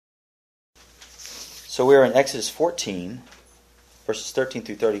So we're in Exodus 14, verses 13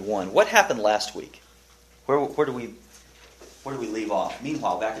 through 31. What happened last week? Where do we leave off?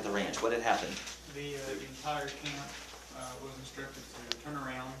 Meanwhile, back at the ranch, what had happened? The entire camp was instructed to turn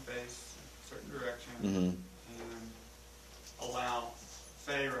around, face a certain direction, and allow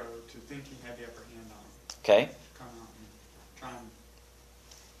Pharaoh to think he had the upper hand on him. Okay. Come out and try and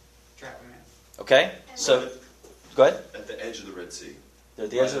trap him in. Okay. So, go ahead. At the edge of the Red Sea. They're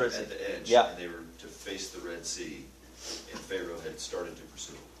at the edge of the Red Sea. At the edge. Yeah. And they were to face the Red Sea, and Pharaoh had started to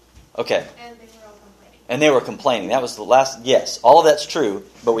pursue. Okay. And they were all complaining. And they were complaining. That was the last. Yes, all of that's true,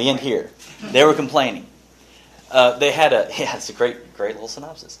 but we end here. They were complaining. They had it's a great little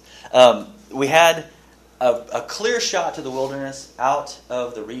synopsis. We had a clear shot to the wilderness, out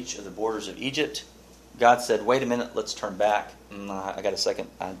of the reach of the borders of Egypt. God said, "Wait a minute, let's turn back." I got a second.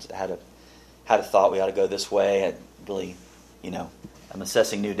 I had a thought we ought to go this way. I really, I'm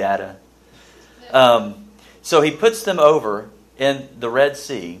assessing new data. So He puts them over in the Red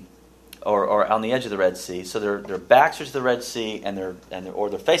Sea, or on the edge of the Red Sea. So their backs are to the Red Sea, and they're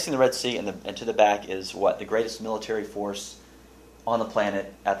facing the Red Sea, and to the back is what? The greatest military force on the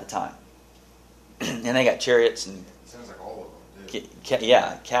planet at the time. And they got chariots and sounds like all of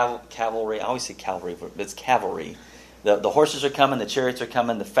them. Cavalry. I always say cavalry, but it's cavalry. The horses are coming, the chariots are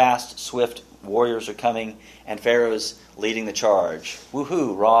coming, the fast, swift warriors are coming, and Pharaoh's leading the charge.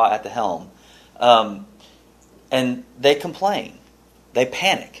 Woohoo! Ra at the helm. And they complain. They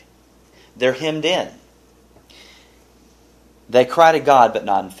panic. They're hemmed in. They cry to God, but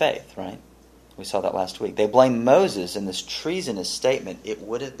not in faith, right? We saw that last week. They blame Moses in this treasonous statement. It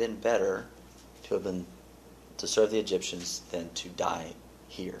would have been better to serve the Egyptians than to die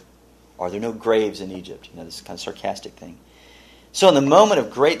here. Are there no graves in Egypt? This kind of sarcastic thing. So in the moment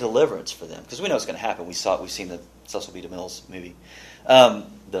of great deliverance for them, because we know it's going to happen. We've seen the Cecil B. DeMille's movie.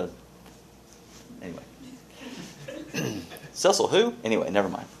 Anyway. Cecil who? Anyway, never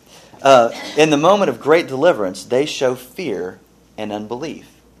mind. In the moment of great deliverance, they show fear and unbelief.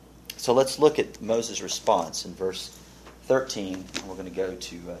 So let's look at Moses' response in verse 13, and we're going to go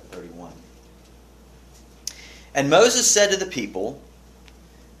to 31. And Moses said to the people,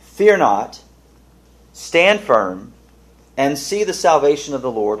 "Fear not, stand firm, and see the salvation of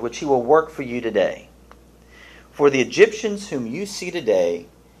the Lord, which He will work for you today. For the Egyptians whom you see today,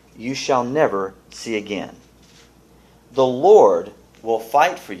 you shall never see again. The Lord will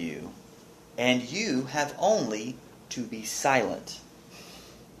fight for you, and you have only to be silent."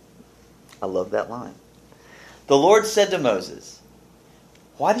 I love that line. The Lord said to Moses,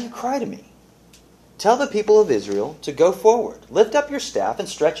 "Why do you cry to me? Tell the people of Israel to go forward. Lift up your staff and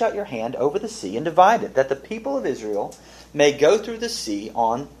stretch out your hand over the sea and divide it, that the people of Israel may go through the sea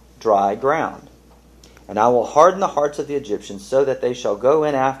on dry ground. And I will harden the hearts of the Egyptians so that they shall go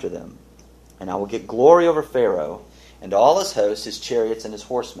in after them. And I will get glory over Pharaoh and all his hosts, his chariots, and his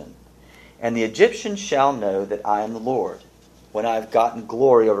horsemen. And the Egyptians shall know that I am the Lord, when I have gotten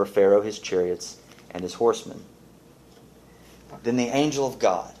glory over Pharaoh, his chariots, and his horsemen." Then the angel of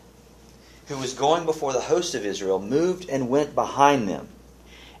God, who was going before the host of Israel, moved and went behind them.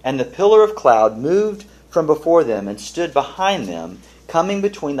 And the pillar of cloud moved from before them and stood behind them, coming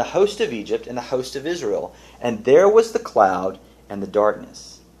between the host of Egypt and the host of Israel. And there was the cloud and the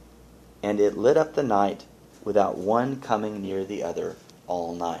darkness. And it lit up the night, without one coming near the other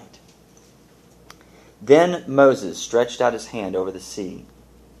all night. Then Moses stretched out his hand over the sea,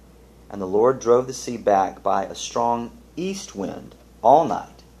 and the Lord drove the sea back by a strong east wind all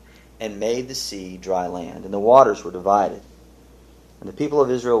night, and made the sea dry land, and the waters were divided. And the people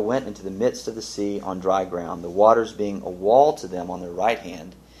of Israel went into the midst of the sea on dry ground, the waters being a wall to them on their right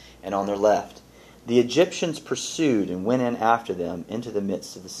hand and on their left. The Egyptians pursued and went in after them into the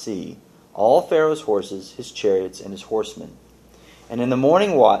midst of the sea, all Pharaoh's horses, his chariots, and his horsemen. And in the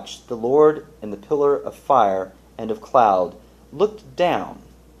morning watch, the Lord in the pillar of fire and of cloud looked down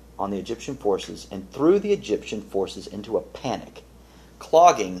on the Egyptian forces and threw the Egyptian forces into a panic,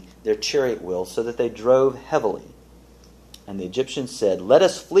 clogging their chariot wheels so that they drove heavily. And the Egyptians said, "Let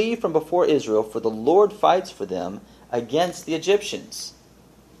us flee from before Israel, for the Lord fights for them against the Egyptians."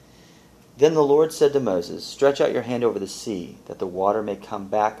 Then the Lord said to Moses, "Stretch out your hand over the sea, that the water may come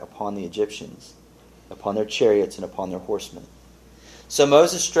back upon the Egyptians, upon their chariots and upon their horsemen." So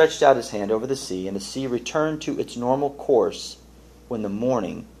Moses stretched out his hand over the sea, and the sea returned to its normal course when the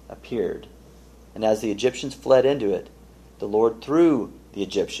morning appeared. And as the Egyptians fled into it, the Lord threw the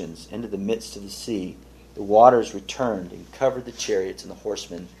Egyptians into the midst of the sea. The waters returned and covered the chariots and the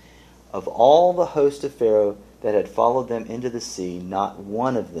horsemen. Of all the host of Pharaoh that had followed them into the sea, not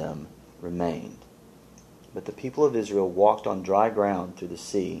one of them remained. But the people of Israel walked on dry ground through the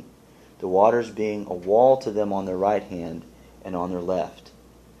sea. the waters being a wall to them on their right hand and on their left.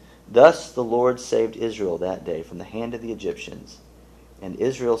 Thus the Lord saved Israel that day from the hand of the Egyptians, and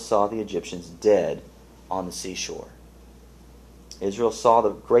Israel saw the Egyptians dead on the seashore. Israel saw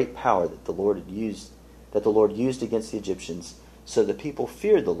the great power that the Lord used against the Egyptians, so the people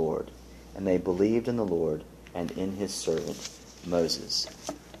feared the Lord, and they believed in the Lord and in his servant Moses.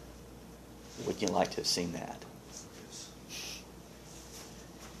 Would you like to have seen that?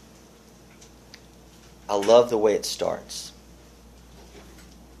 I love the way it starts.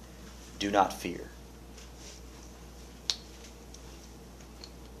 Do not fear.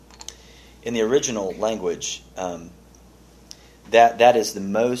 In the original language, that is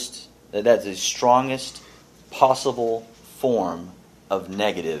the strongest possible form of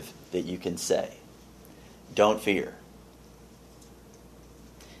negative that you can say. Don't fear.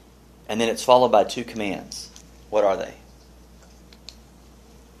 And then it's followed by two commands. What are they?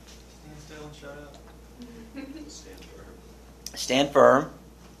 Stand still and shut up. Stand firm. Stand firm.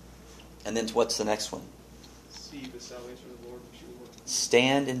 And then what's the next one? See the salvation of the Lord which you work.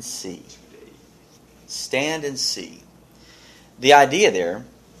 Stand and see. Stand and see. The idea there,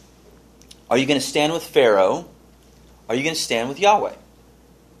 are you going to stand with Pharaoh? Are you going to stand with Yahweh?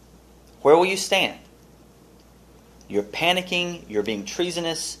 Where will you stand? You're panicking. You're being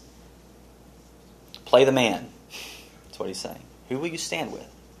treasonous. Play the man. That's what he's saying. Who will you stand with?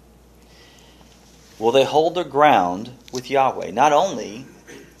 Will they hold their ground with Yahweh? Not only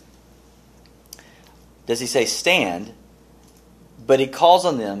does he say stand, but he calls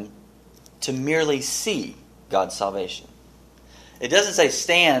on them to merely see God's salvation. It doesn't say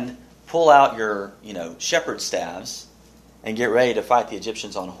stand, pull out your, shepherd staves and get ready to fight the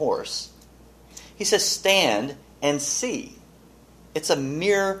Egyptians on a horse. He says stand and see. It's a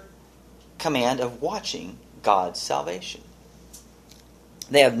mere command of watching God's salvation.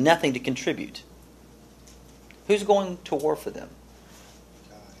 They have nothing to contribute. Who's going to war for them?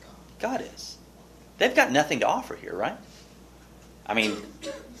 God is. They've got nothing to offer here, right? I mean,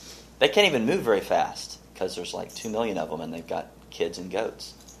 they can't even move very fast because there's like 2 million of them and they've got kids and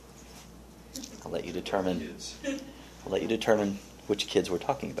goats. I'll let you determine which kids we're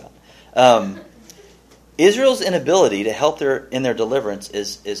talking about. Israel's inability to help in their deliverance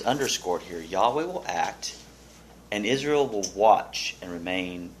is underscored here. Yahweh will act, and Israel will watch and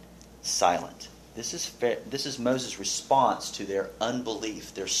remain silent. This is Moses' response to their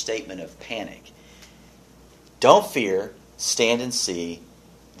unbelief, their statement of panic. Don't fear, stand and see.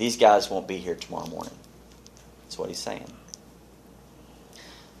 These guys won't be here tomorrow morning. That's what he's saying.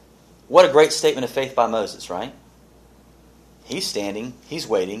 What a great statement of faith by Moses, right? He's standing, he's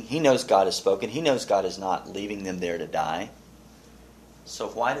waiting, he knows God has spoken, he knows God is not leaving them there to die. So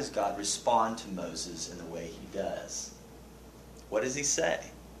why does God respond to Moses in the way he does? What does he say?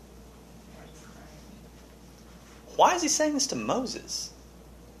 Why is he saying this to Moses?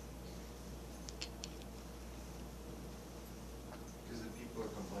 Because the people are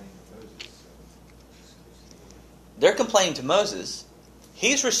complaining to Moses. They're complaining to Moses.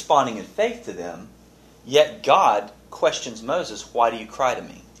 He's responding in faith to them. Yet God questions Moses, why do you cry to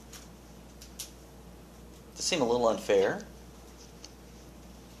me? Does it seem a little unfair?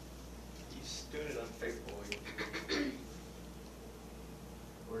 You stood it unfaithfully.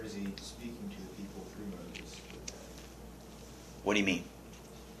 Or is he speaking to the people through Moses? What do you mean?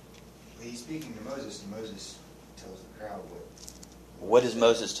 He's speaking to Moses, and Moses tells the crowd What is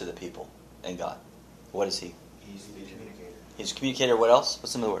Moses to the people and God? What is he? he's the communicator. He's a communicator. What else?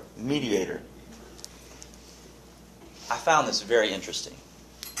 What's another word? Mediator. I found this very interesting.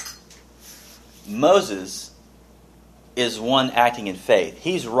 Moses is one acting in faith.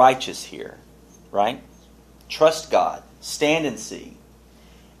 He's righteous here, right? Trust God. Stand and see.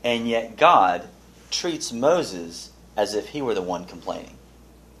 And yet God treats Moses as if he were the one complaining.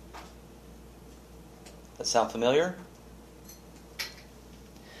 That sound familiar?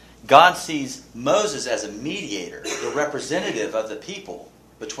 God sees Moses as a mediator, the representative of the people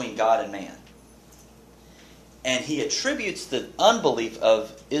between God and man. And he attributes the unbelief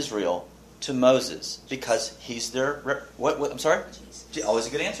of Israel to Moses because he's their... What I'm sorry? Always a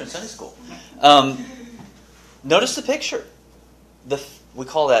good answer in Sunday school. Notice the picture. We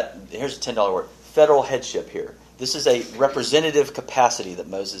call that, here's a $10 word, federal headship here. This is a representative capacity that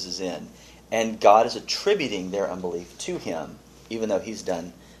Moses is in. And God is attributing their unbelief to him, even though he's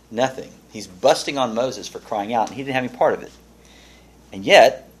done nothing. He's busting on Moses for crying out, and he didn't have any part of it. And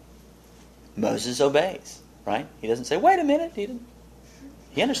yet, Moses obeys, right? He doesn't say, wait a minute.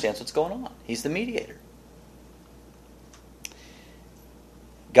 He understands what's going on. He's the mediator.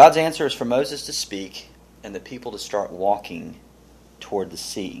 God's answer is for Moses to speak and the people to start walking toward the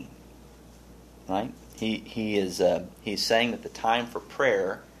sea. right? He's saying that the time for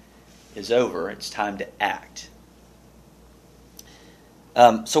prayer is over. It's time to act.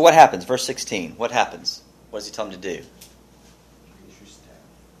 So what happens? Verse 16. What happens? What does he tell him to do? Raise your staff.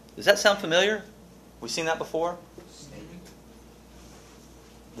 Does that sound familiar? We've seen that before? Snake.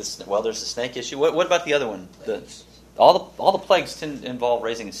 There's the snake issue. What about the other one? All the plagues tend to involve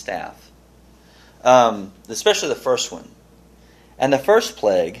raising a staff. Especially the first one. And the first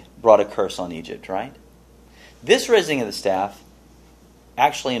plague brought a curse on Egypt, right? This raising of the staff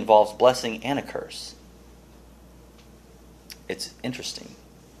actually involves blessing and a curse. It's interesting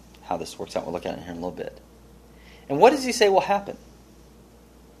how this works out. We'll look at it here in a little bit. And what does he say will happen?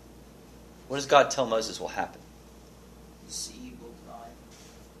 What does God tell Moses will happen? The sea will divide.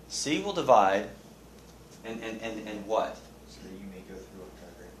 Sea will divide, and what? So that you may go through a dry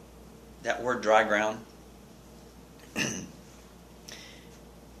ground. That word dry ground,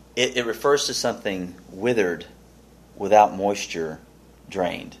 it refers to something withered, without moisture,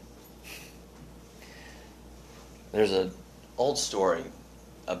 drained. There's an old story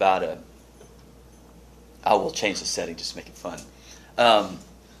about we'll change the setting just to make it fun.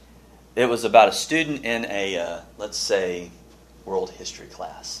 It was about a student in a, let's say, world history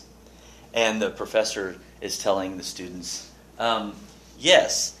class. And the professor is telling the students,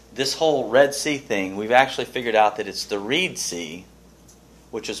 yes, this whole Red Sea thing, we've actually figured out that it's the Reed Sea,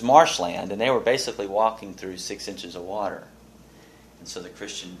 which is marshland, and they were basically walking through 6 inches of water. And so the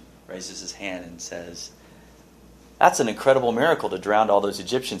Christian raises his hand and says, that's an incredible miracle to drown all those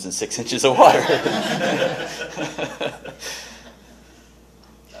Egyptians in 6 inches of water.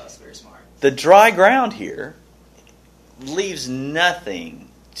 That was very smart. The dry ground here leaves nothing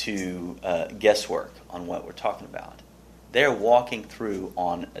to guesswork on what we're talking about. They're walking through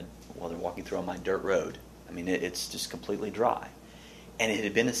on my dirt road. I mean, it's just completely dry. And it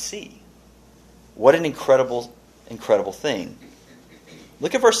had been a sea. What an incredible, incredible thing.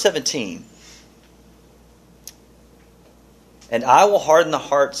 Look at verse 17. And I will harden the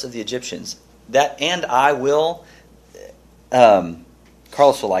hearts of the Egyptians. That and I will,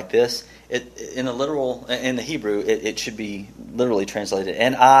 Carlos will like this. In the Hebrew, it should be literally translated,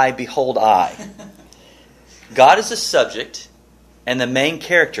 and I, behold I. God is the subject and the main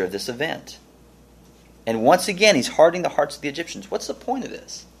character of this event. And once again, he's hardening the hearts of the Egyptians. What's the point of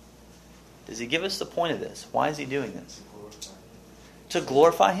this? Does he give us the point of this? Why is he doing this? To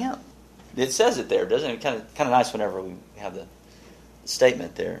glorify him. It says it there, doesn't it? Kind of nice whenever we have the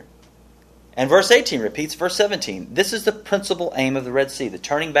statement there. And verse 18 repeats verse 17. This is the principal aim of the Red Sea. The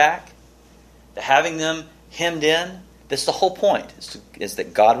turning back, the having them hemmed in. That's the whole point, is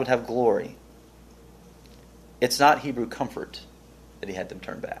that God would have glory. It's not Hebrew comfort that he had them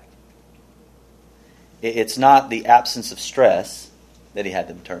turn back. It's not the absence of stress that he had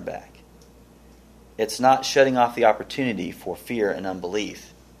them turn back. It's not shutting off the opportunity for fear and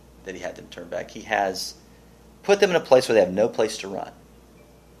unbelief that he had them turn back. He has put them in a place where they have no place to run.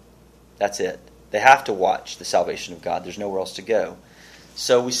 That's it. They have to watch the salvation of God. There's nowhere else to go.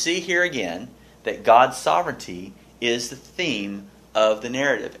 So we see here again that God's sovereignty is the theme of the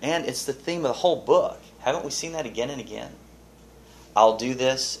narrative. And it's the theme of the whole book. Haven't we seen that again and again? I'll do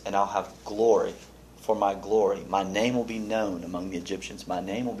this and I'll have glory for my glory. My name will be known among the Egyptians. My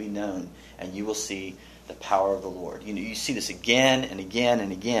name will be known, and you will see the power of the Lord. You see this again and again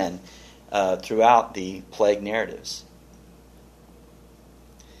and again throughout the plague narratives.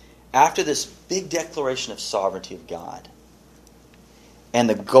 After this big declaration of sovereignty of God and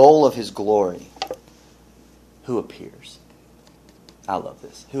the goal of his glory, who appears? I love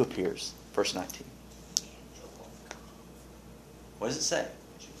this. Who appears? Verse 19. What does it say?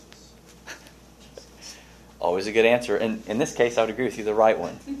 Always a good answer. And in this case, I would agree with you, the right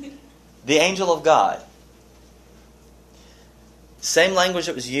one. The angel of God. Same language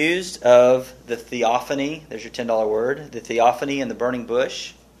that was used of the theophany. There's your $10 word. The theophany in the burning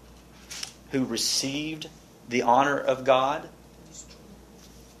bush. Who received the honor of God.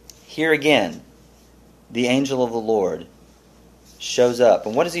 Here again, the angel of the Lord shows up.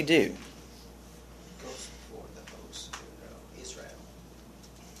 And what does he do? Goes before the host of Israel.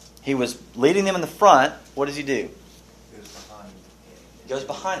 He was leading them in the front. What does he do? He goes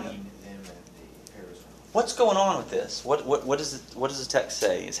behind them. What's going on with this? What does the text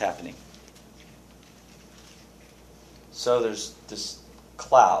say is happening? So there's this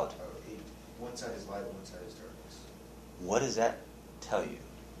cloud. One side is light, one side is darkness. What does that tell you?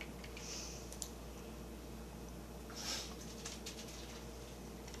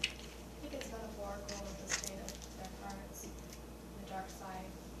 I think it's metaphorical of the state of their hearts. The dark side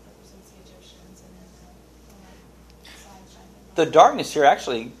represents the Egyptians, and then the light side shining. The darkness here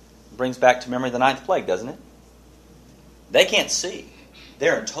actually brings back to memory the ninth plague, doesn't it? They can't see.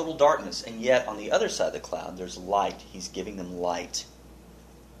 They're in total darkness, and yet on the other side of the cloud, there's light. He's giving them light.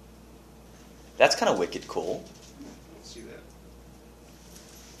 That's kind of wicked cool. Let's see that.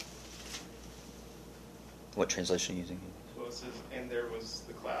 What translation are you using? So it says, and there was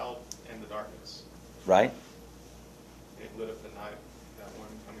the cloud and the darkness. Right? And it lit up the night, that one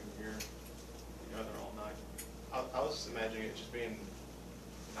coming here, the other all night. I was just imagining it just being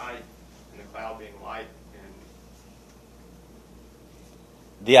night and the cloud being light. And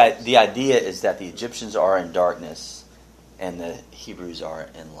The idea is that the Egyptians are in darkness and the Hebrews are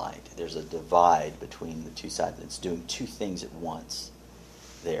in light. There's a divide between the two sides. It's doing two things at once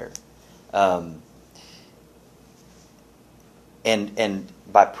there. And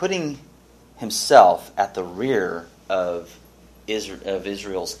by putting himself at the rear of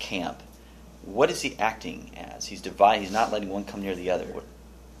Israel's camp, what is he acting as? He's dividing. He's not letting one come near the other.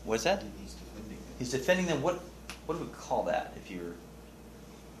 What is that? He's defending them. He's defending them. What do we call that? If you're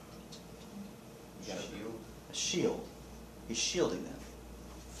Shield. a shield, he's shielding them.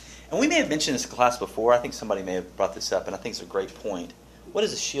 And we may have mentioned this in class before. I think somebody may have brought this up, and I think it's a great point. What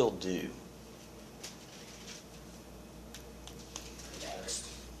does a shield do?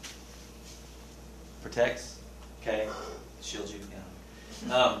 Protects. Okay. Shields you.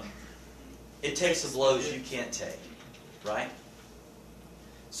 Yeah. It takes the blows you can't take. Right?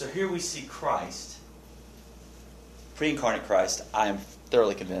 So here we see Christ, pre-incarnate Christ, I am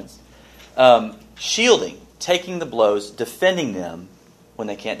thoroughly convinced, shielding, taking the blows, defending them when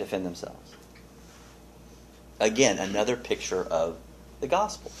they can't defend themselves. Again, another picture of the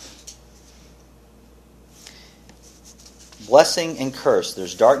gospel. Blessing and curse.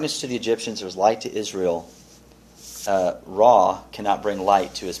 There's darkness to the Egyptians, there's light to Israel. Ra cannot bring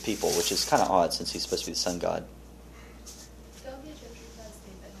light to his people, which is kind of odd since he's supposed to be the sun god. Don't the Egyptians have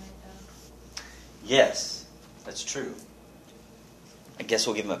sleep at night, though? Yes, that's true. I guess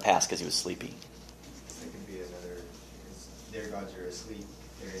we'll give him a pass because he was sleepy. That could be another, because their gods are asleep,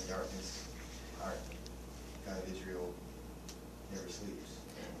 they're in darkness. Our God of Israel never sleeps.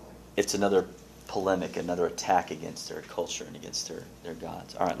 It's another polemic, another attack against their culture and against their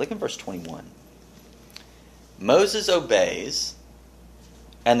gods. All right, look in verse 21. Moses obeys,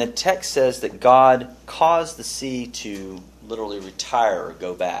 and the text says that God caused the sea to literally retire or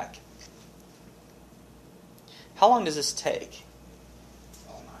go back. How long does this take?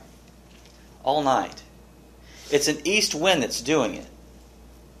 All night. All night. It's an east wind that's doing it.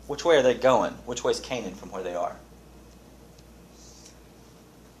 Which way are they going? Which way is Canaan from where they are?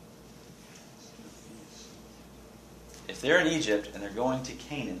 If they're in Egypt and they're going to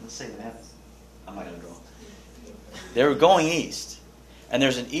Canaan, let's say that happens. I'm not going to go. They're going east. And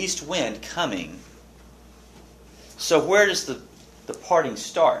there's an east wind coming. So where does the parting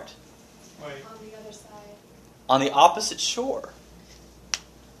start? Wait, On the other side. On the opposite shore.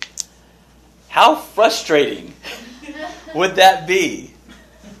 How frustrating would that be?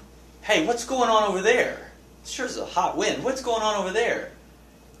 Hey, what's going on over there? Sure is a hot wind. What's going on over there?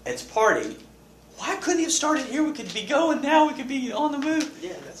 It's parting. Why couldn't he have started here? We could be going now. We could be on the move.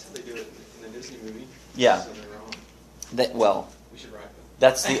 yeah, that's how they do it in the Disney movie. Yeah. So they're wrong. We should write them.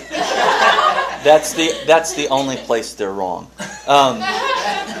 That's the only place they're wrong.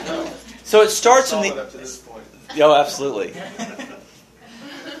 So it starts in Solve it the. up to this point. Oh, absolutely.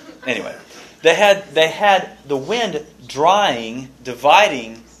 Anyway, they had the wind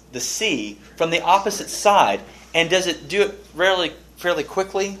dividing the sea from the opposite side, and does it do it fairly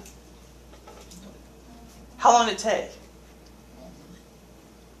quickly? How long did it take?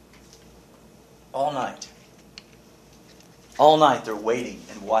 All night. All night they're waiting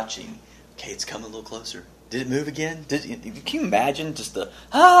and watching. Okay, it's coming a little closer. Did it move again? Can you imagine just the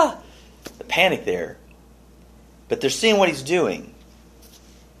panic there? But they're seeing what he's doing.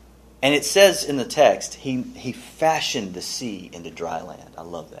 And it says in the text, he fashioned the sea into dry land. I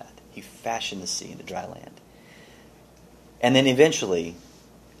love that. He fashioned the sea into dry land. And then eventually,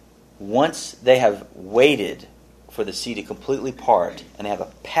 once they have waited for the sea to completely part, and they have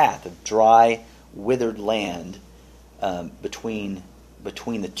a path of dry, withered land between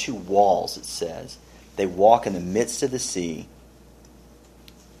the two walls, it says, they walk in the midst of the sea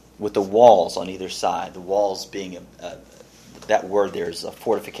with the walls on either side. The walls being that word there is a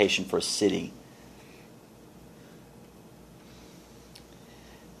fortification for a city.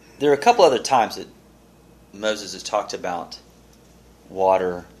 There are a couple other times that Moses has talked about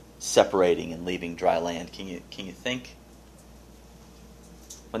water separating and leaving dry land. Can you think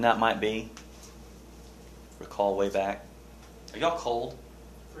when that might be? Recall way back. Are y'all cold?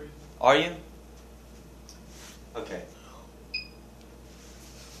 freezing. Are you? Okay.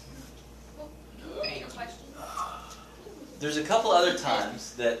 There's a couple other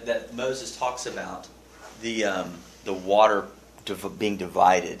times that Moses talks about the water being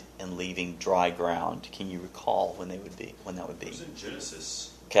divided and leaving dry ground. Can you recall when that would be? It was in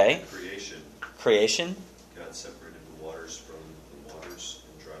Genesis. Okay. Creation. God separated the waters from the waters,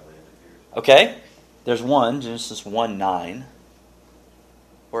 and dry land appeared. Okay. There's one, Genesis 1:9.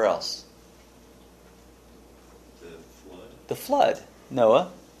 Where else? The flood. The flood,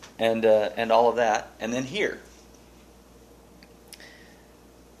 Noah, and all of that, and then here.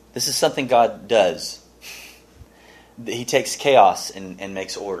 This is something God does. He takes chaos and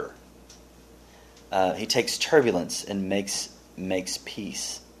makes order. He takes turbulence and makes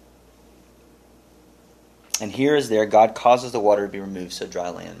peace. And here as there, God causes the water to be removed so dry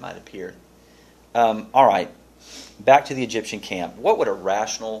land might appear. All right, back to the Egyptian camp. What would a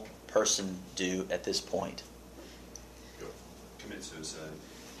rational person do at this point? Go commit suicide.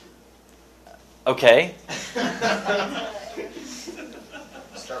 Okay.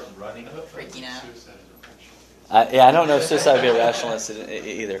 Start running. Freaking out. Suicide is irrational. I don't know if suicide would be a rational incident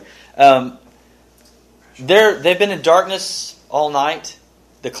either. They've been in darkness all night.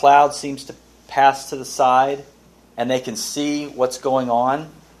 The cloud seems to pass to the side, and they can see what's going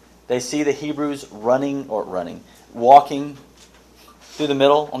on. They see the Hebrews walking through the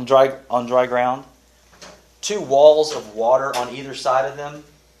middle on dry ground. 2 walls of water on either side of them.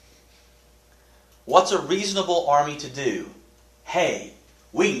 What's a reasonable army to do? Hey,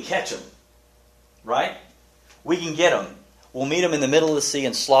 we can catch them, right? We can get them. We'll meet them in the middle of the sea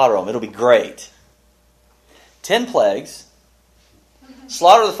and slaughter them. It'll be great. 10 plagues.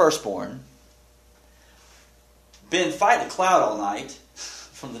 Slaughter the firstborn. Been fighting a cloud all night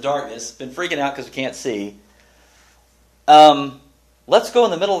from the darkness. Been freaking out because we can't see. Let's go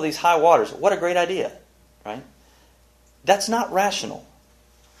in the middle of these high waters. What a great idea, right? That's not rational.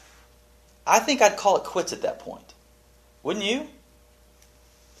 I think I'd call it quits at that point. Wouldn't you?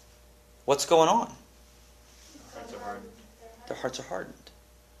 What's going on? Their hearts are hardened.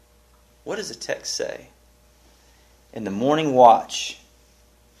 What does the text say? In the morning watch,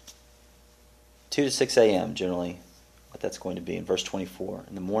 2 to 6 a.m. generally, what that's going to be in verse 24.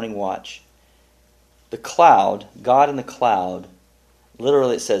 In the morning watch, the cloud, God in the cloud,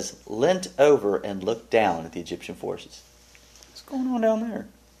 literally it says, leant over and looked down at the Egyptian forces. What's going on down there?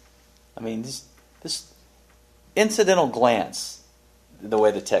 I mean, this incidental glance, the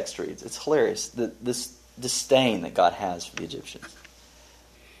way the text reads, it's hilarious. This disdain that God has for the Egyptians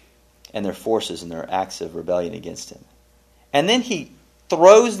and their forces and their acts of rebellion against him. And then he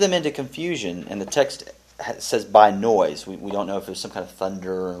throws them into confusion, and the text says by noise. We don't know if there's some kind of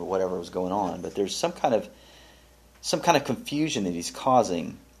thunder or whatever was going on, but there's some kind of confusion that he's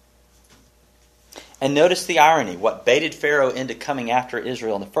causing. And notice the irony. What baited Pharaoh into coming after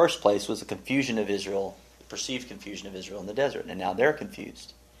Israel in the first place was the confusion of Israel, the perceived confusion of Israel in the desert. And now they're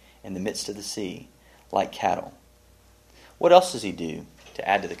confused in the midst of the sea, like cattle. What else does he do to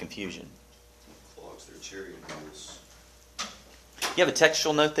add to the confusion? Clogs their chariot wheels. You have a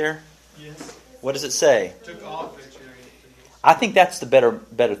textual note there? Yes. What does it say? Took off their chariot. I think that's the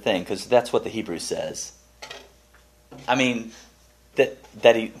better thing, because that's what the Hebrew says. I mean,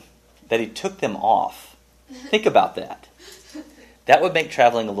 that he took them off. Think about that. That would make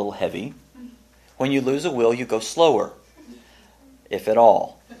traveling a little heavy. When you lose a wheel, you go slower, if at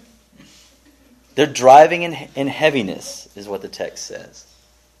all. They're driving in heaviness, is what the text says.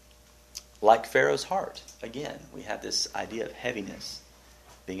 Like Pharaoh's heart. Again, we have this idea of heaviness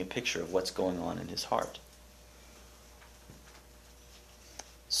being a picture of what's going on in his heart.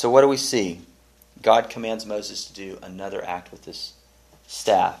 So what do we see? God commands Moses to do another act with this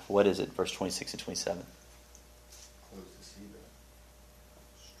staff. What is it? Verse 26 and 27. Close the sea back.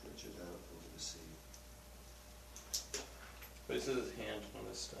 Stretch it out over the sea. But it says his hand on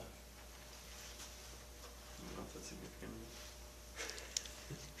this stuff. I don't know if that's a good camera.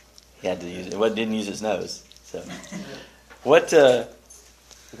 He had to use it. Well, didn't use his nose. So, what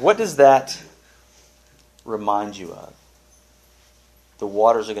does that remind you of? The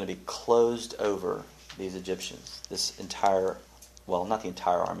waters are going to be closed over these Egyptians. This entire, well, not the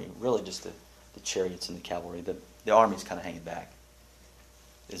entire army, really just the chariots and the cavalry. The army's kind of hanging back,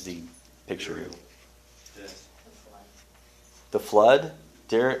 is the picture here. Death. The flood,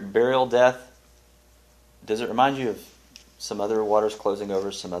 burial, death. Does it remind you of some other waters closing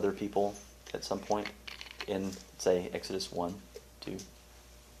over some other people at some point in, say, Exodus 1, 2?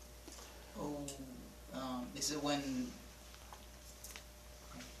 Oh, is it when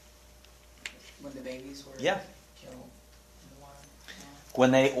the babies were Yeah. killed in the water? Yeah.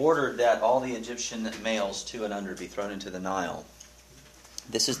 When they ordered that all the Egyptian males 2 and under be thrown into the Nile,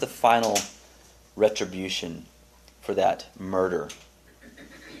 this is the final retribution for that murder,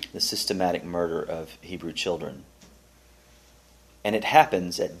 the systematic murder of Hebrew children. And it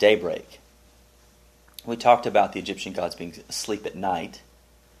happens at daybreak. We talked about the Egyptian gods being asleep at night.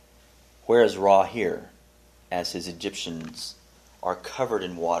 Where is Ra here, as his Egyptians are covered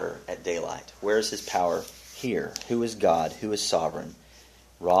in water at daylight? Where is his power here? Who is God? Who is sovereign?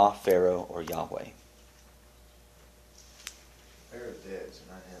 Ra, Pharaoh, or Yahweh? Pharaoh's dead, so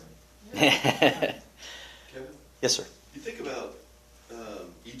not him. Kevin, Yes, sir. you think about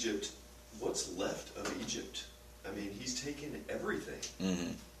Egypt, what's left of Egypt? I mean, he's taken everything.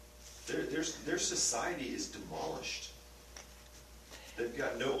 Mm-hmm. Their society is demolished. They've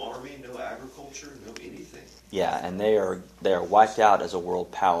got no army, no agriculture, no anything. Yeah, and they are wiped out as a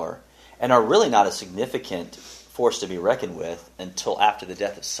world power, and are really not a significant force to be reckoned with until after the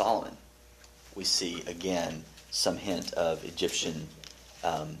death of Solomon. We see again some hint of Egyptian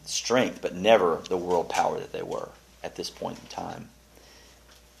strength, but never the world power that they were at this point in time.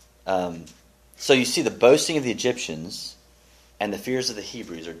 So you see the boasting of the Egyptians and the fears of the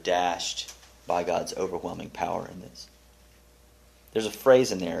Hebrews are dashed by God's overwhelming power in this. There's a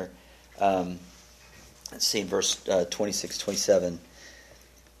phrase in there, let's see, in verse 26, 27.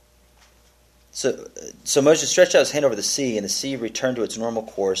 So Moses stretched out his hand over the sea, and the sea returned to its normal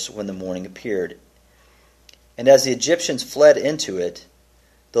course when the morning appeared. And as the Egyptians fled into it,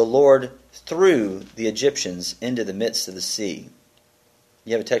 the Lord threw the Egyptians into the midst of the sea.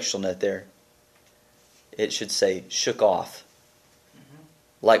 You have a textual note there. It should say, shook off.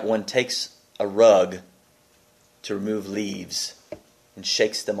 Like one takes a rug to remove leaves and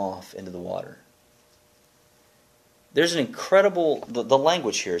shakes them off into the water. There's an incredible, the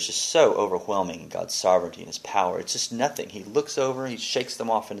language here is just so overwhelming in God's sovereignty and His power. It's just nothing. He looks over, He shakes them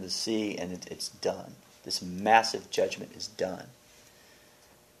off into the sea, and it's done. This massive judgment is done.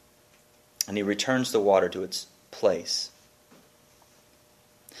 And He returns the water to its place.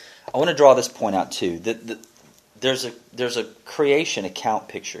 I want to draw this point out too. There's a creation account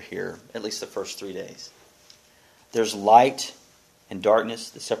picture here, at least the first 3 days. There's light and darkness,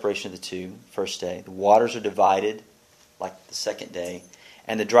 the separation of the two, first day. The waters are divided, like the second day.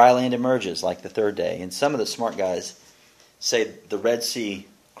 And the dry land emerges, like the third day. And some of the smart guys say the Red Sea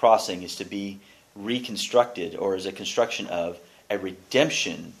crossing is to be reconstructed, or is a construction of a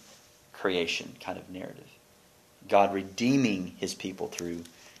redemption creation kind of narrative. God redeeming His people through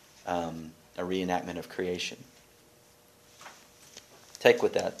a reenactment of creation. Take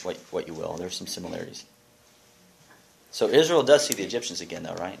with that what you will. There's some similarities. So Israel does see the Egyptians again,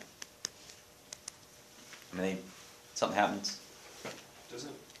 though, right? I mean, something happens. Does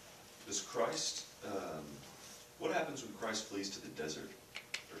Christ, what happens when Christ flees to the desert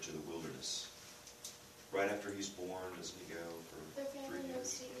or to the wilderness? Right after He's born, doesn't He go for Their 3 family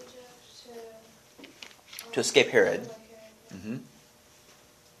moves years? to Egypt To escape Herod. Mm-hmm.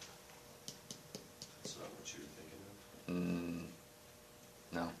 That's not what you were thinking of.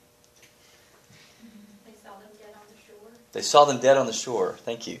 No. They saw them dead on the shore. They saw them dead on the shore.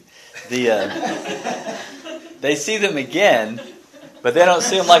 Thank you. They see them again, but they don't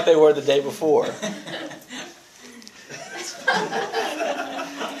see them like they were the day before.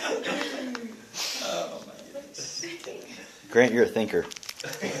 Oh my goodness. Grant, you're a thinker.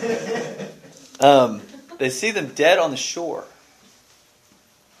 They see them dead on the shore.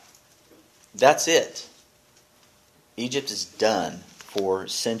 That's it. Egypt is done for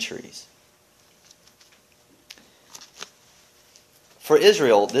centuries. For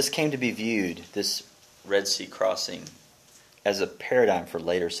Israel, this came to be viewed, this Red Sea crossing, as a paradigm for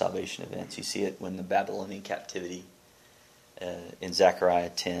later salvation events. You see it when the Babylonian captivity in Zechariah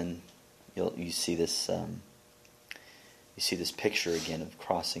 10. You see this. You see this picture again of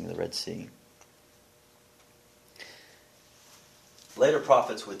crossing the Red Sea. Later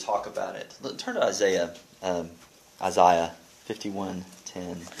prophets would talk about it. Turn to Isaiah 51:10.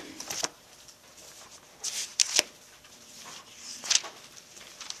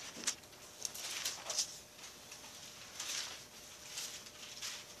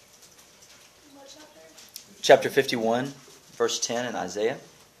 What chapter? Chapter 51, verse 10 in Isaiah.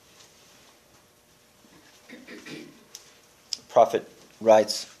 The prophet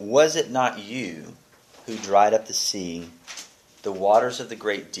writes, "Was it not you who dried up the sea, the waters of the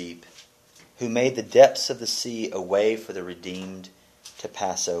great deep, who made the depths of the sea a way for the redeemed to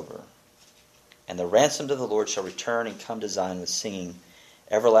pass over? And the ransomed of the Lord shall return and come to Zion with singing.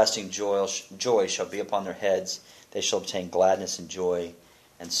 Everlasting joy shall be upon their heads. They shall obtain gladness and joy,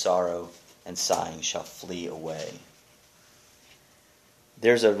 and sorrow and sighing shall flee away."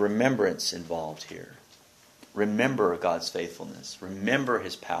 There's a remembrance involved here. Remember God's faithfulness. Remember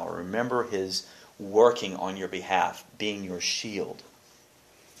His power. Remember His working on your behalf, being your shield.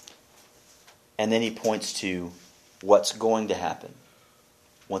 And then he points to what's going to happen.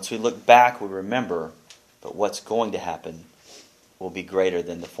 Once we look back, we remember, but what's going to happen will be greater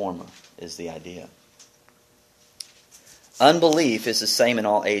than the former, is the idea. Unbelief is the same in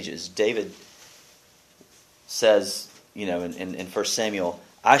all ages. David says, in 1 Samuel,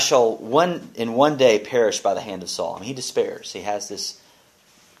 I shall in one day perish by the hand of Saul. I mean, he despairs. He has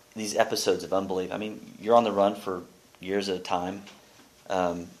these episodes of unbelief. I mean, you're on the run for years at a time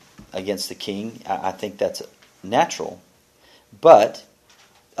against the king. I think that's natural. But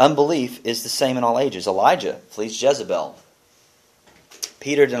unbelief is the same in all ages. Elijah flees Jezebel.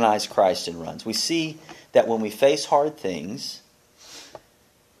 Peter denies Christ and runs. We see that when we face hard things,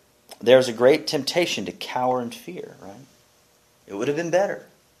 there's a great temptation to cower in fear, right? It would have been better.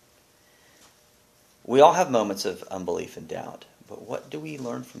 We all have moments of unbelief and doubt. But what do we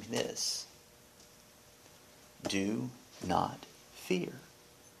learn from this? Do not fear.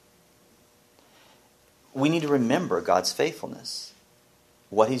 We need to remember God's faithfulness.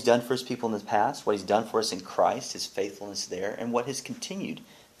 What He's done for His people in the past, what He's done for us in Christ, His faithfulness there, and what His continued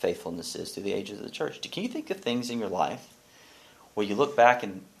faithfulness is through the ages of the church. Can you think of things in your life where you look back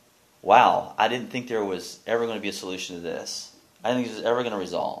and, wow, I didn't think there was ever going to be a solution to this. I didn't think it was ever going to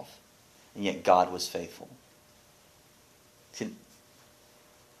resolve. And yet God was faithful.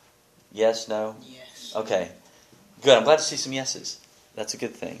 Yes, no? Yes. Okay. Good. I'm glad to see some yeses. That's a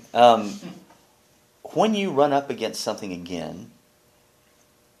good thing. When you run up against something again,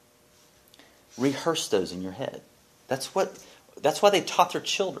 rehearse those in your head. That's why they taught their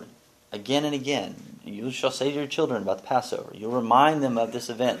children again and again. You shall say to your children about the Passover. You'll remind them of this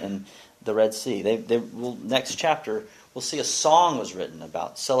event in the Red Sea. Next chapter, we'll see a song was written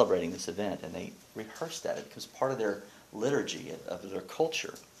about celebrating this event, and they rehearsed that. It becomes part of their liturgy, of their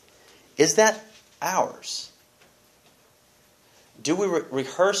culture. Is that ours? Do we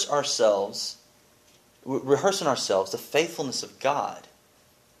rehearse in ourselves the faithfulness of God?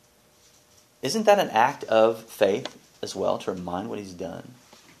 Isn't that an act of faith as well, to remind what He's done?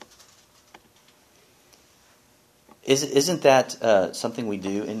 Isn't that something we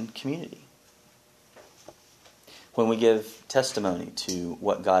do in community? When we give testimony to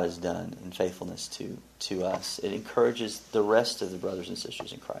what God has done in faithfulness to us, it encourages the rest of the brothers and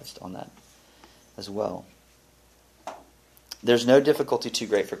sisters in Christ on that as well. There's no difficulty too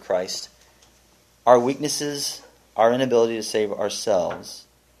great for Christ. Our weaknesses, our inability to save ourselves,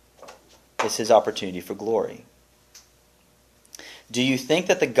 is His opportunity for glory. Do you think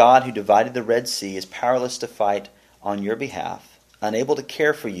that the God who divided the Red Sea is powerless to fight on your behalf, unable to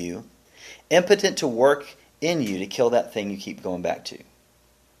care for you, impotent to work in you to kill that thing you keep going back to?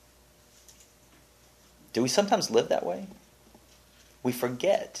 Do we sometimes live that way? We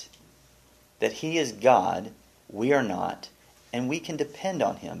forget that He is God, we are not, and we can depend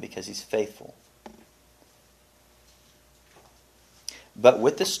on Him because He's faithful. But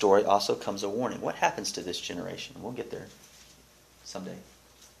with this story also comes a warning. What happens to this generation? We'll get there someday.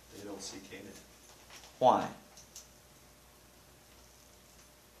 They don't see Canaan. Why?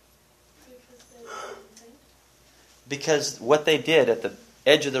 Because what they did at the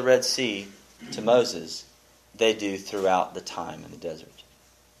edge of the Red Sea to Moses, they do throughout the time in the desert.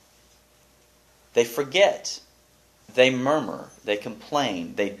 They forget. They murmur. They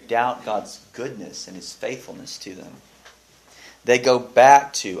complain. They doubt God's goodness and His faithfulness to them. They go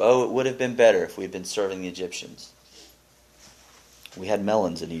back to, it would have been better if we had been serving the Egyptians. We had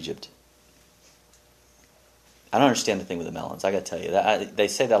melons in Egypt. I don't understand the thing with the melons. I got to tell you, they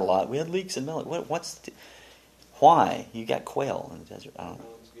say that a lot. We had leeks in melons. Why? You got quail in the desert. I don't know.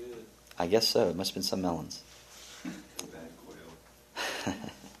 I guess so. It must have been some melons. Bad quail.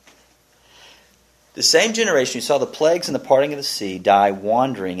 The same generation who saw the plagues and the parting of the sea die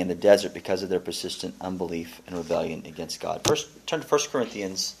wandering in the desert because of their persistent unbelief and rebellion against God. First, turn to 1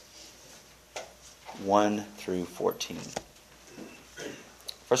 Corinthians 1 through 14.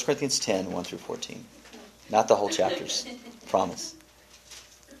 1 Corinthians 10, 1 through 14. Not the whole chapters. Promise.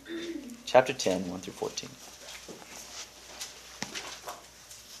 Chapter 10, 1 through 14.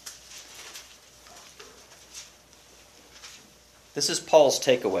 This is Paul's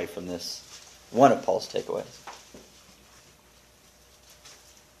takeaway from this. One of Paul's takeaways.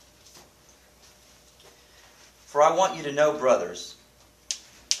 For I want you to know, brothers,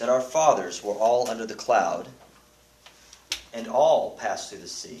 that our fathers were all under the cloud, and all passed through the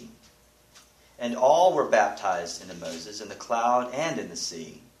sea, and all were baptized into Moses in the cloud and in the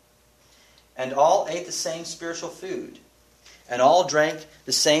sea, and all ate the same spiritual food, and all drank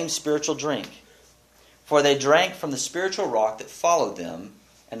the same spiritual drink. For they drank from the spiritual rock that followed them,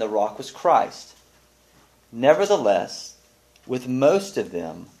 and the rock was Christ. Nevertheless, with most of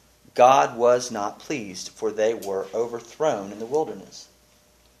them, God was not pleased, for they were overthrown in the wilderness.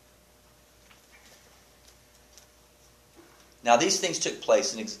 Now these things took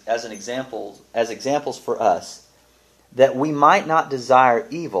place as examples for us, that we might not desire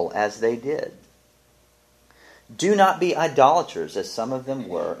evil as they did. Do not be idolaters, as some of them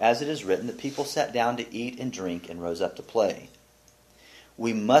were. As it is written, the people sat down to eat and drink and rose up to play.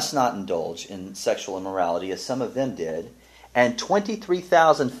 We must not indulge in sexual immorality, as some of them did, and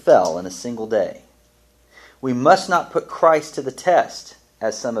 23,000 fell in a single day. We must not put Christ to the test,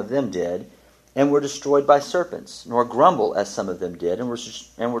 as some of them did, and were destroyed by serpents, nor grumble, as some of them did, and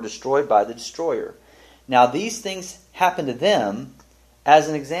were destroyed by the destroyer. Now these things happened to them as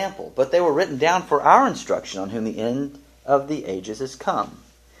an example, but they were written down for our instruction, on whom the end of the ages is come.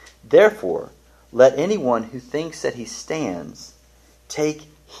 Therefore, let anyone who thinks that he stands take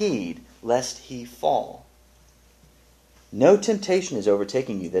heed lest he fall. No temptation is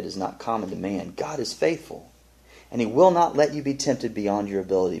overtaking you that is not common to man. God is faithful, and He will not let you be tempted beyond your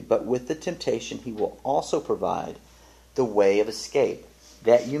ability. But with the temptation He will also provide the way of escape,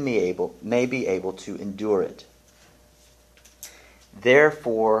 that you may be able to endure it.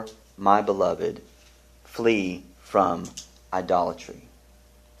 Therefore, my beloved, flee from idolatry.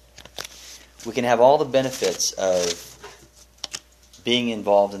 We can have all the benefits of being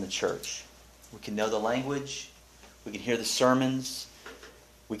involved in the church. We can know the language. We can hear the sermons.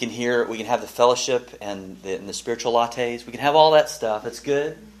 We can have the fellowship and the spiritual lattes. We can have all that stuff. That's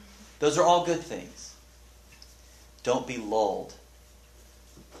good. Those are all good things. Don't be lulled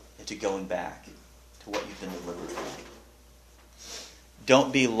into going back to what you've been delivered from.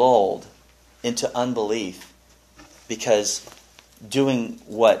 Don't be lulled into unbelief because doing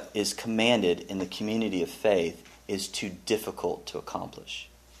what is commanded in the community of faith is too difficult to accomplish.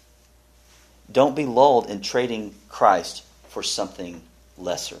 Don't be lulled in trading Christ for something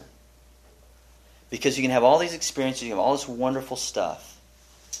lesser. Because you can have all these experiences, you can have all this wonderful stuff,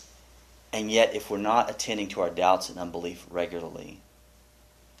 and yet if we're not attending to our doubts and unbelief regularly.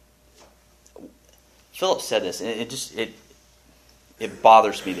 Philip said this, and it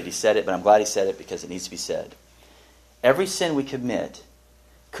bothers me that he said it, but I'm glad he said it because it needs to be said. Every sin we commit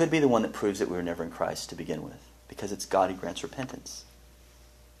could be the one that proves that we were never in Christ to begin with, because it's God who grants repentance.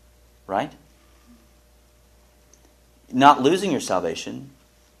 Right? Not losing your salvation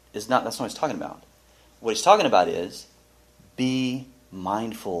that's not what he's talking about. What he's talking about is be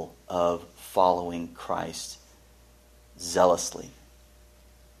mindful of following Christ zealously.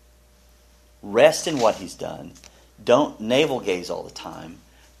 Rest in what He's done. Don't navel gaze all the time,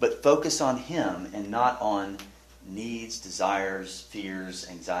 but focus on Him and not on needs, desires, fears,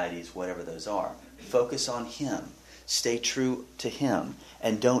 anxieties, whatever those are. Focus on Him. Stay true to Him,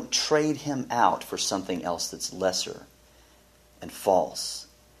 and don't trade Him out for something else that's lesser and false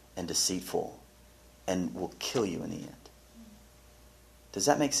and deceitful and will kill you in the end. Does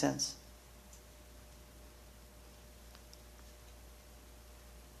that make sense?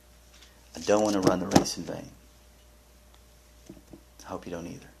 I don't want to run the race in vain. I hope you don't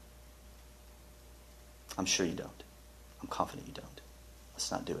either. I'm sure you don't. I'm confident you don't. Let's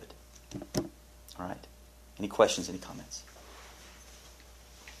not do it. All right. Any questions, any comments?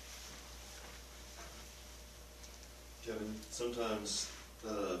 Kevin, sometimes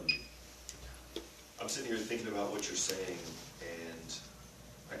I'm sitting here thinking about what you're saying, and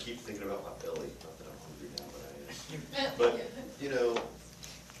I keep thinking about my belly. Not that I'm hungry now, but I am. But, you know...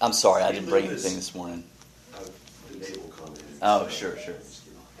 I'm sorry, I didn't bring anything this morning. The naval comment. Oh, sure.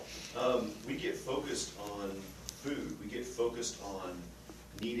 We get focused on food. We get focused on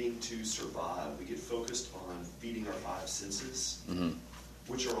needing to survive. We get focused on feeding our five senses,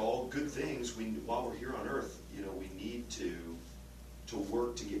 which are all good things. While we're here on earth, you know, we need to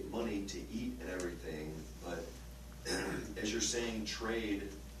work to get money to eat and everything. But as you're saying, trade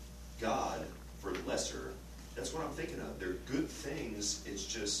God for lesser. That's what I'm thinking of. They're good things. It's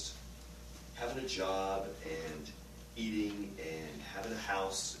just having a job and eating and having a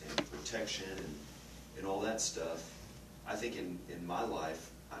house and protection and all that stuff. I think in my life,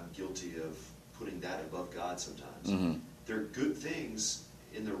 I'm guilty of putting that above God sometimes. Mm-hmm. They're good things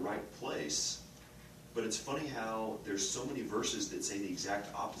in the right place, but it's funny how there's so many verses that say the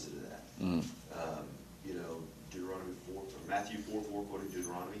exact opposite of that. Mm-hmm. You know, Deuteronomy 4, Matthew 4:4 quoting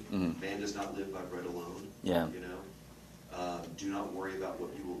Deuteronomy. Mm-hmm. Man does not live by bread alone. Yeah. You know, do not worry about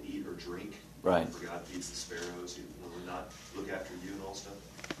what you will eat or drink. Right. For God feeds the sparrows. He will not look after you and all stuff.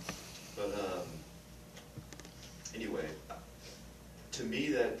 But anyway, to me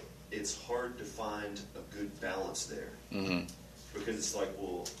that it's hard to find a good balance there. Mm-hmm. Because it's like,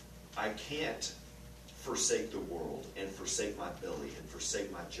 well, I can't forsake the world and forsake my belly and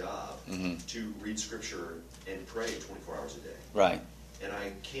forsake my job to read Scripture and pray 24 hours a day. Right. And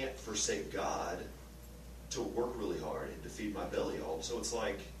I can't forsake God to work really hard and to feed my belly all. So it's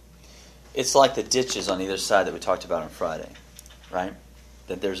like the ditches on either side that we talked about on Friday, right?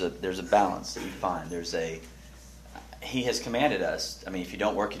 That there's a balance that you find. He has commanded us. I mean, if you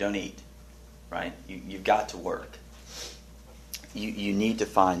don't work, you don't eat, right? You've got to work. You need to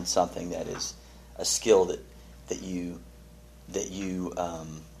find something that is a skill that you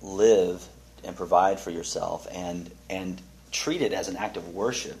live and provide for yourself, and treat it as an act of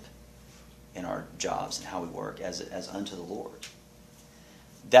worship in our jobs and how we work as unto the Lord.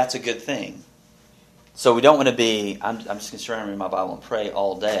 That's a good thing. So we don't want to be, I'm just concerned to read my Bible and pray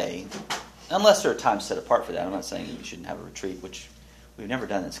all day, unless there are times set apart for that. I'm not saying that we shouldn't have a retreat, which we've never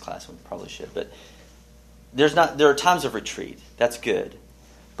done in this class, we probably should. But there are times of retreat. That's good.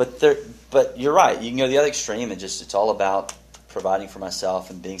 But you're right. You can go to the other extreme and it's all about providing for myself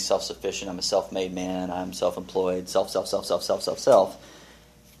and being self-sufficient. I'm a self-made man. I'm self-employed. Self.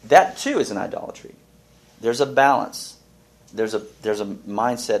 That too is an idolatry. There's a balance. There's a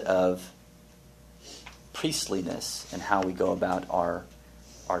mindset of priestliness in how we go about our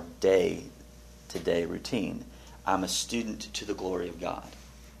day-to-day routine. I'm a student to the glory of God.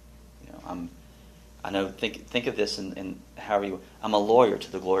 Think of this in however you. I'm a lawyer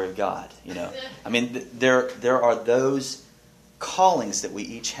to the glory of God. I mean, there are those callings that we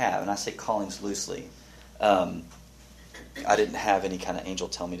each have, and I say callings loosely. I didn't have any kind of angel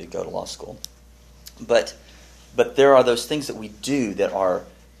tell me to go to law school, but there are those things that we do that are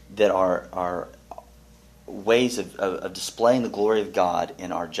ways of displaying the glory of God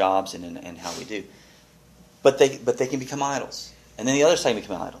in our jobs and in how we do. But they can become idols, and then the other side can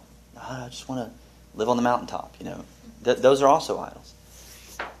become an idol. I just want to live on the mountaintop. Those are also idols.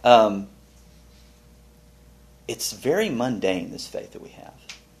 It's very mundane, this faith that we have.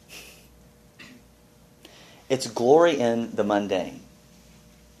 It's glory in the mundane.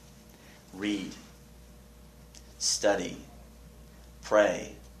 Read, study,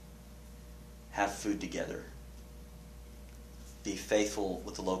 pray, have food together, be faithful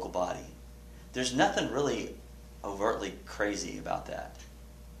with the local body. There's nothing really overtly crazy about that.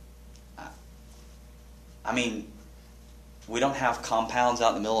 I mean, we don't have compounds out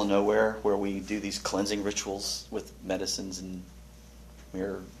in the middle of nowhere where we do these cleansing rituals with medicines and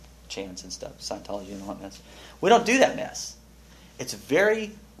mirror chants and stuff, Scientology and all that mess. We don't do that mess. It's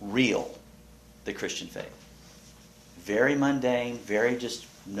very real, the Christian faith. Very mundane, very just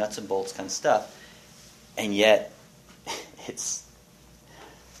nuts and bolts kind of stuff. And yet, it's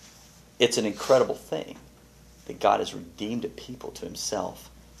an incredible thing that God has redeemed a people to himself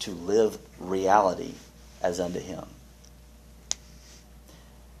to live reality as unto him.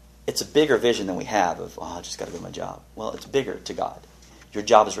 It's a bigger vision than we have of, I just got to do my job. Well, it's bigger to God. Your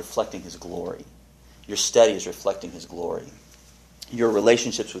job is reflecting his glory. Your study is reflecting his glory. Your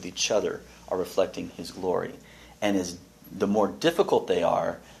relationships with each other are reflecting his glory. And the more difficult they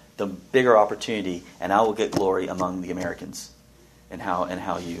are, the bigger opportunity, and I will get glory among the Americans, and how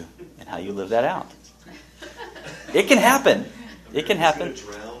you live that out. It can happen. It can happen.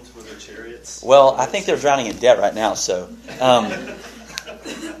 Drowned with their chariots. Well, I think they're drowning in debt right now. So,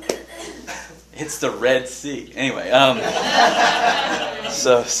 it's the Red Sea. Anyway,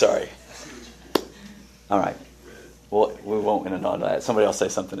 so sorry. All right. Well, we won't end on that. Somebody else say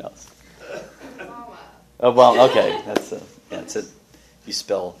something else. Oh, well, okay. That's it. You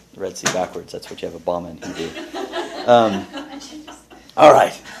spell the Red Sea backwards. That's what you have Obama in Hindu. All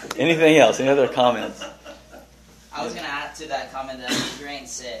right. Anything else? Any other comments? I was going to add to that comment that Rhyne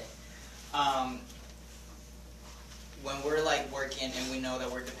said. When we're working and we know that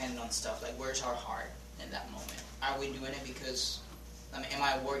we're dependent on stuff, where's our heart in that moment? Are we doing it because, am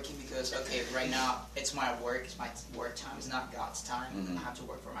I working because, okay, right now it's my work time, it's not God's time, Mm-hmm. I have to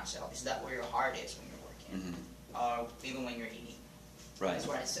work for myself. Is that where your heart is when you're working? Mm-hmm. Or even when you're eating? Right. That's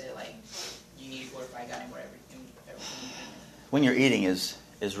where I say, you need to glorify God in everything you do. When you're eating is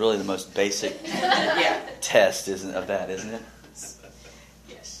really the most basic Yeah. test, isn't it?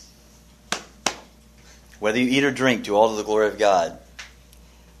 Yes. Whether you eat or drink, do all to the glory of God.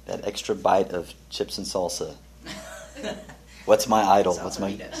 That extra bite of chips and salsa. What's my idol? What's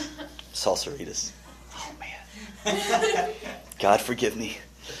my salsaritas? Oh man, God forgive me.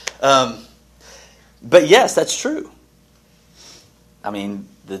 But yes, that's true. I mean,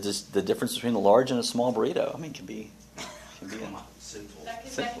 the difference between a large and a small burrito, can be Sinful. That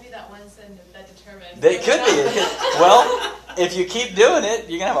could be that one sin that determines. They could be. Well, if you keep doing it,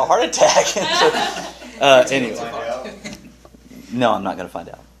 you're gonna have a heart attack. Anyway, no, I'm not gonna find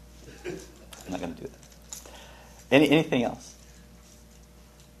out. I'm not gonna do that. Anything else?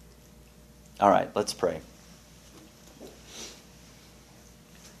 All right, let's pray.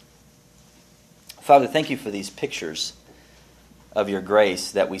 Father, thank you for these pictures of your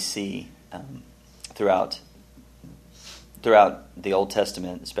grace that we see throughout the Old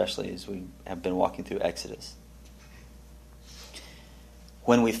Testament, especially as we have been walking through Exodus.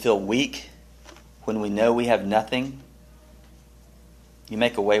 When we feel weak, when we know we have nothing, you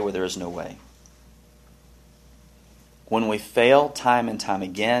make a way where there is no way. When we fail time and time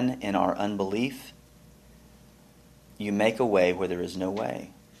again in our unbelief, you make a way where there is no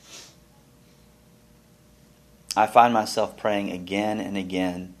way. I find myself praying again and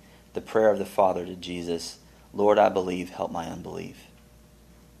again the prayer of the Father to Jesus, Lord, I believe, help my unbelief.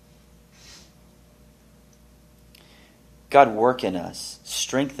 God, work in us.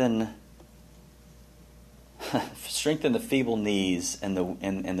 Strengthen the feeble knees and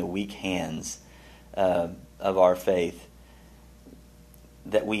the weak hands of our faith,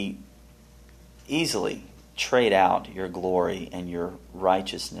 that we easily trade out your glory and your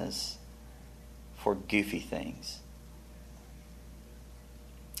righteousness for goofy things.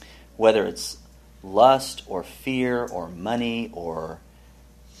 Whether it's lust or fear or money or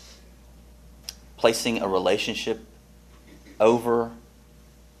placing a relationship over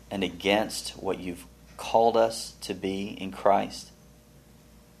and against what you've called us to be in Christ.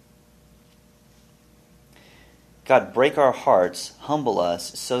 God, break our hearts, humble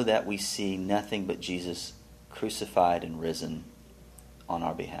us so that we see nothing but Jesus crucified and risen on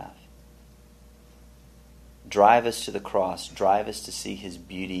our behalf. Drive us to the cross. Drive us to see his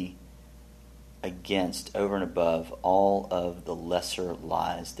beauty against, over and above, all of the lesser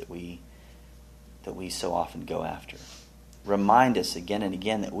lies that we so often go after. Remind us again and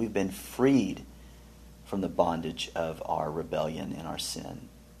again that we've been freed from the bondage of our rebellion and our sin.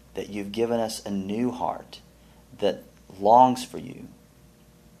 That you've given us a new heart that longs for you.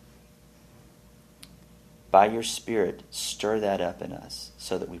 By your Spirit, stir that up in us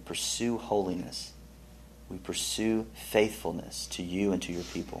so that we pursue holiness. We pursue faithfulness to you and to your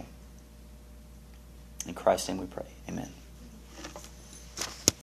people. In Christ's name we pray. Amen.